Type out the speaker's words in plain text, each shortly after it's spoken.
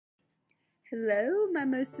Hello, my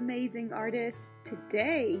most amazing artists.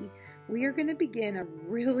 Today, we are going to begin a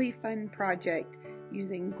really fun project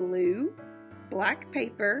using glue, black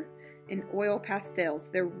paper, and oil pastels.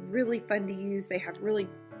 They're really fun to use. They have really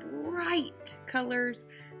bright colors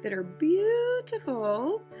that are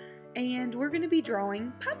beautiful. And we're going to be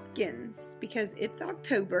drawing pumpkins because it's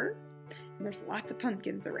October and there's lots of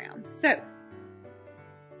pumpkins around. So,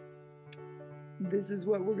 this is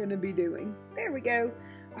what we're going to be doing. There we go.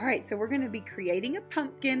 Alright, so we're going to be creating a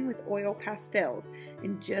pumpkin with oil pastels.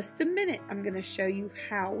 In just a minute, I'm going to show you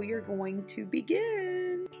how we are going to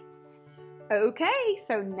begin. Okay,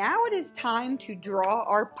 so now it is time to draw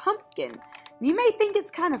our pumpkin. You may think it's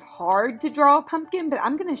kind of hard to draw a pumpkin, but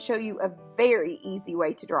I'm going to show you a very easy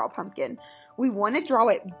way to draw a pumpkin. We want to draw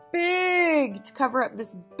it big to cover up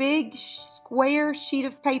this big square sheet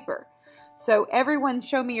of paper. So everyone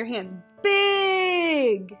show me your hands.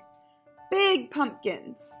 Big! Big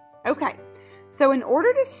pumpkins. Okay, so in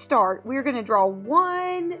order to start, we're going to draw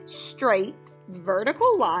one straight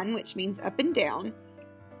vertical line, which means up and down,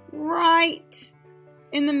 right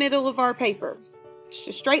in the middle of our paper. Just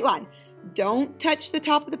a straight line. Don't touch the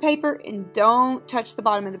top of the paper and don't touch the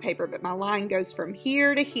bottom of the paper, but my line goes from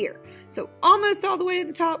here to here. So almost all the way to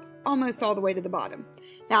the top, almost all the way to the bottom.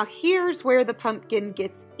 Now here's where the pumpkin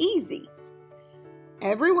gets easy.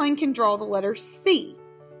 Everyone can draw the letter C.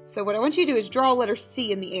 So what I want you to do is draw a letter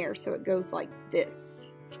C in the air so it goes like this.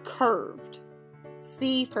 It's curved.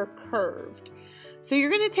 C for curved. So you're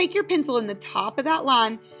going to take your pencil in the top of that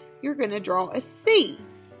line. You're going to draw a C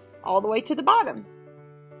all the way to the bottom.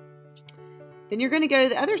 Then you're going to go to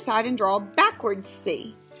the other side and draw a backwards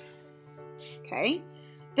C. Okay.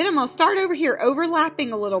 Then I'm going to start over here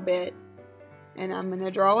overlapping a little bit. And I'm going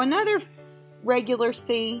to draw another regular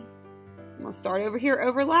C. I'm going to start over here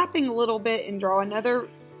overlapping a little bit and draw another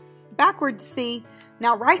backwards C.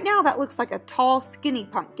 Now right now that looks like a tall skinny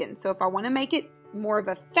pumpkin, so if I want to make it more of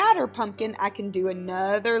a fatter pumpkin, I can do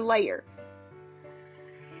another layer.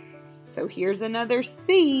 So here's another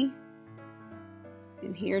C,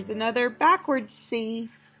 and here's another backwards C,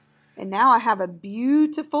 and now I have a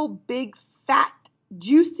beautiful big fat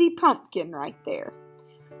juicy pumpkin right there.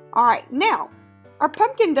 Alright, now our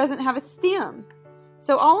pumpkin doesn't have a stem,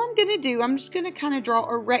 so all I'm going to do, I'm just going to kind of draw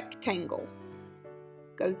a rectangle.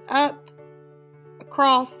 Goes up,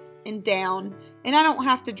 across, and down. And I don't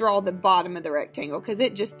have to draw the bottom of the rectangle because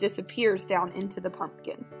it just disappears down into the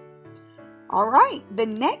pumpkin. Alright, the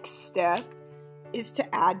next step is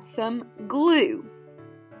to add some glue.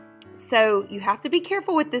 So you have to be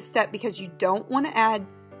careful with this step because you don't want to add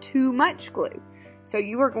too much glue. So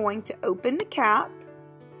you are going to open the cap.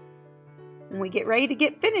 When we get ready to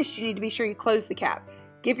get finished, you need to be sure you close the cap.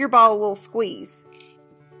 Give your bottle a little squeeze.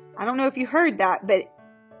 I don't know if you heard that, but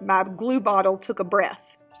my glue bottle took a breath.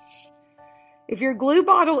 If your glue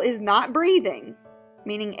bottle is not breathing,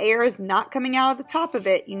 meaning air is not coming out of the top of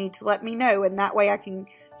it, you need to let me know, and that way I can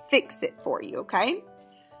fix it for you, okay?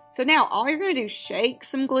 So now all you're going to do is shake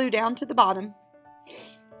some glue down to the bottom.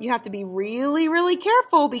 You have to be really, really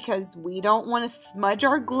careful because we don't want to smudge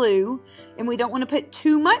our glue and we don't want to put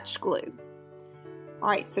too much glue.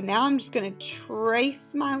 Alright, so now I'm just going to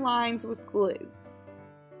trace my lines with glue.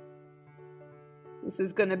 This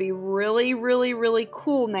is going to be really, really, really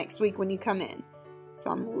cool next week when you come in.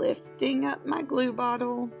 So I'm lifting up my glue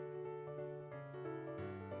bottle.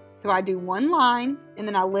 So I do one line and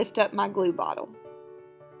then I lift up my glue bottle.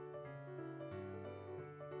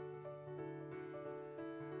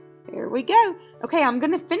 There we go. Okay, I'm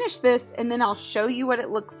going to finish this and then I'll show you what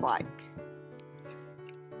it looks like.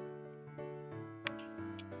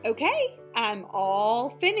 Okay, I'm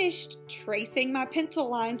all finished tracing my pencil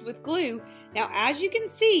lines with glue. Now, as you can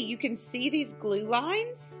see these glue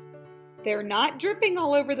lines. They're not dripping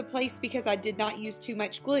all over the place because I did not use too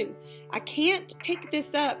much glue. I can't pick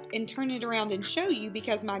this up and turn it around and show you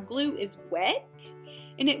because my glue is wet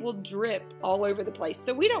and it will drip all over the place.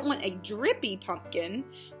 So we don't want a drippy pumpkin.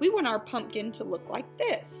 We want our pumpkin to look like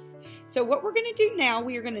this. So what we're going to do now,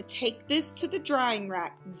 we are going to take this to the drying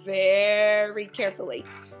rack very carefully.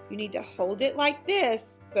 You need to hold it like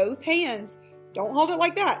this, both hands. Don't hold it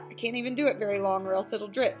like that. I can't even do it very long or else it'll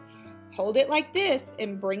drip. Hold it like this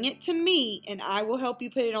and bring it to me and I will help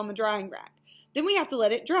you put it on the drying rack. Then we have to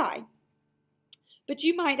let it dry. But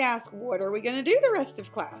you might ask, what are we going to do the rest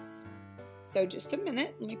of class? So just a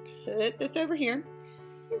minute, let me put this over here.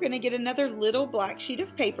 You're going to get another little black sheet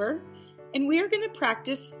of paper and we are going to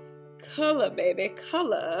practice color, baby,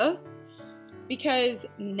 color. Because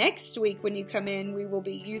next week when you come in, we will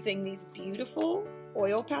be using these beautiful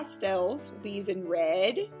oil pastels. We'll be using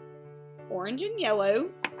red, orange and yellow,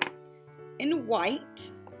 and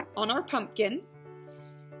white. on our pumpkin.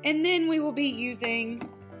 And then we will be using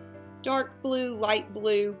dark blue, light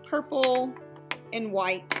blue, purple, and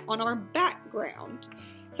white on our background.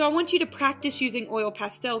 So I want you to practice using oil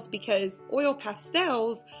pastels because oil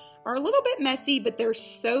pastels are a little bit messy, but they're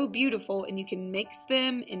so beautiful and you can mix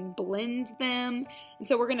them and blend them. And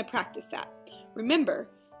so we're going to practice that. Remember,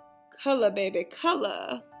 color, baby,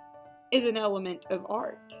 color is an element of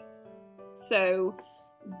art. So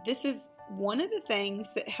this is one of the things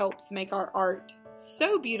that helps make our art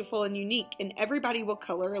so beautiful and unique, and everybody will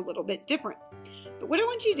color a little bit different. But what I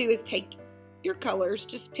want you to do is take your colors,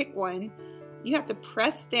 just pick one. You have to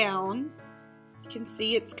press down. You can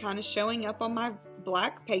see it's kind of showing up on my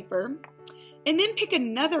black paper. And then pick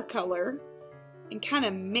another color and kind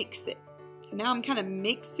of mix it. So now I'm kind of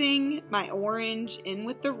mixing my orange in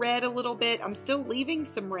with the red a little bit. I'm still leaving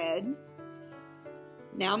some red.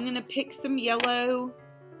 Now I'm going to pick some yellow.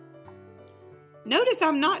 Notice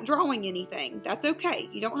I'm not drawing anything. That's okay.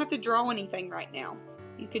 You don't have to draw anything right now.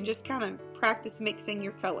 You can just kind of practice mixing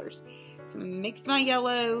your colors. So I'm going to mix my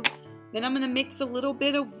yellow. Then I'm going to mix a little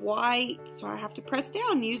bit of white. So I have to press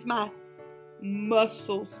down and use my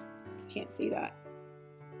muscles. You can't see that.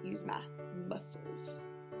 Use my muscles.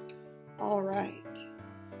 All right.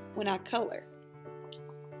 When I color.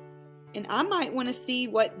 And I might want to see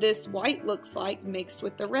what this white looks like mixed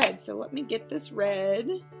with the red. So let me get this red.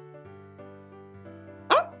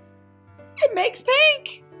 It makes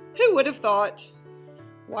pink! Who would have thought?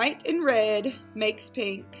 White and red makes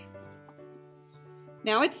pink.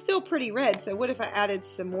 Now it's still pretty red, so what if I added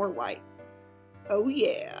some more white? Oh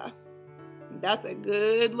yeah. That's a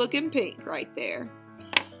good looking pink right there.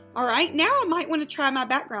 Alright, now I might want to try my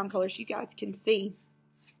background colors. You guys can see.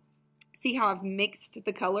 See how I've mixed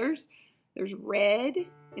the colors? There's red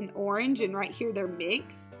and orange, and right here they're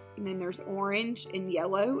mixed. And then there's orange and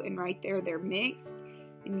yellow, and right there they're mixed.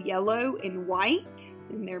 And yellow and white,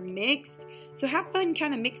 and they're mixed. So have fun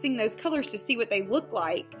kind of mixing those colors to see what they look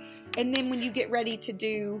like. And then when you get ready to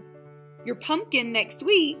do your pumpkin next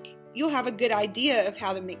week, you'll have a good idea of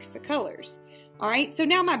how to mix the colors. Alright, so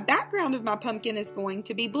now my background of my pumpkin is going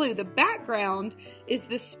to be blue. The background is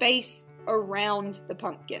the space around the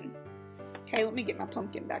pumpkin. Okay, let me get my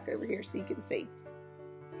pumpkin back over here so you can see.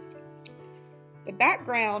 The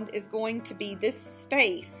background is going to be this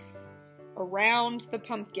space around the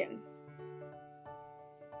pumpkin.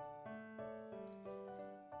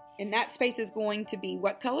 And that space is going to be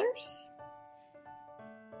what colors?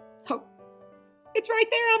 Oh, it's right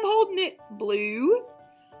there. I'm holding it. Blue.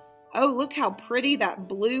 Oh, look how pretty that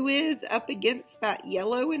blue is up against that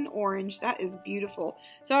yellow and orange. That is beautiful.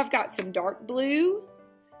 So I've got some dark blue.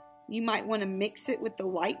 You might want to mix it with the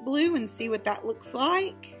light blue and see what that looks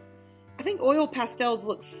like. I think oil pastels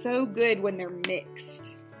look so good when they're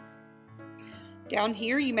mixed. Down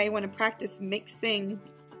here, you may want to practice mixing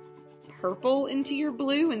purple into your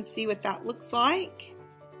blue and see what that looks like.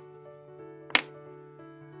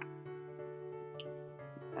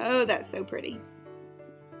 Oh, that's so pretty.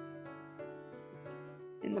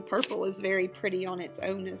 And the purple is very pretty on its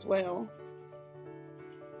own as well.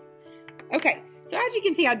 Okay, so as you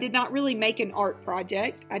can see, I did not really make an art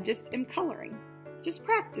project. I just am coloring, just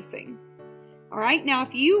practicing. Alright, now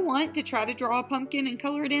if you want to try to draw a pumpkin and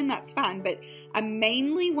color it in, that's fine. But I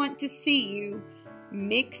mainly want to see you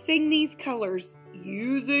mixing these colors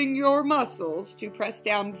using your muscles to press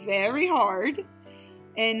down very hard.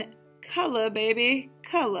 And color, baby,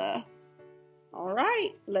 color.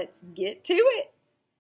 Alright, let's get to it.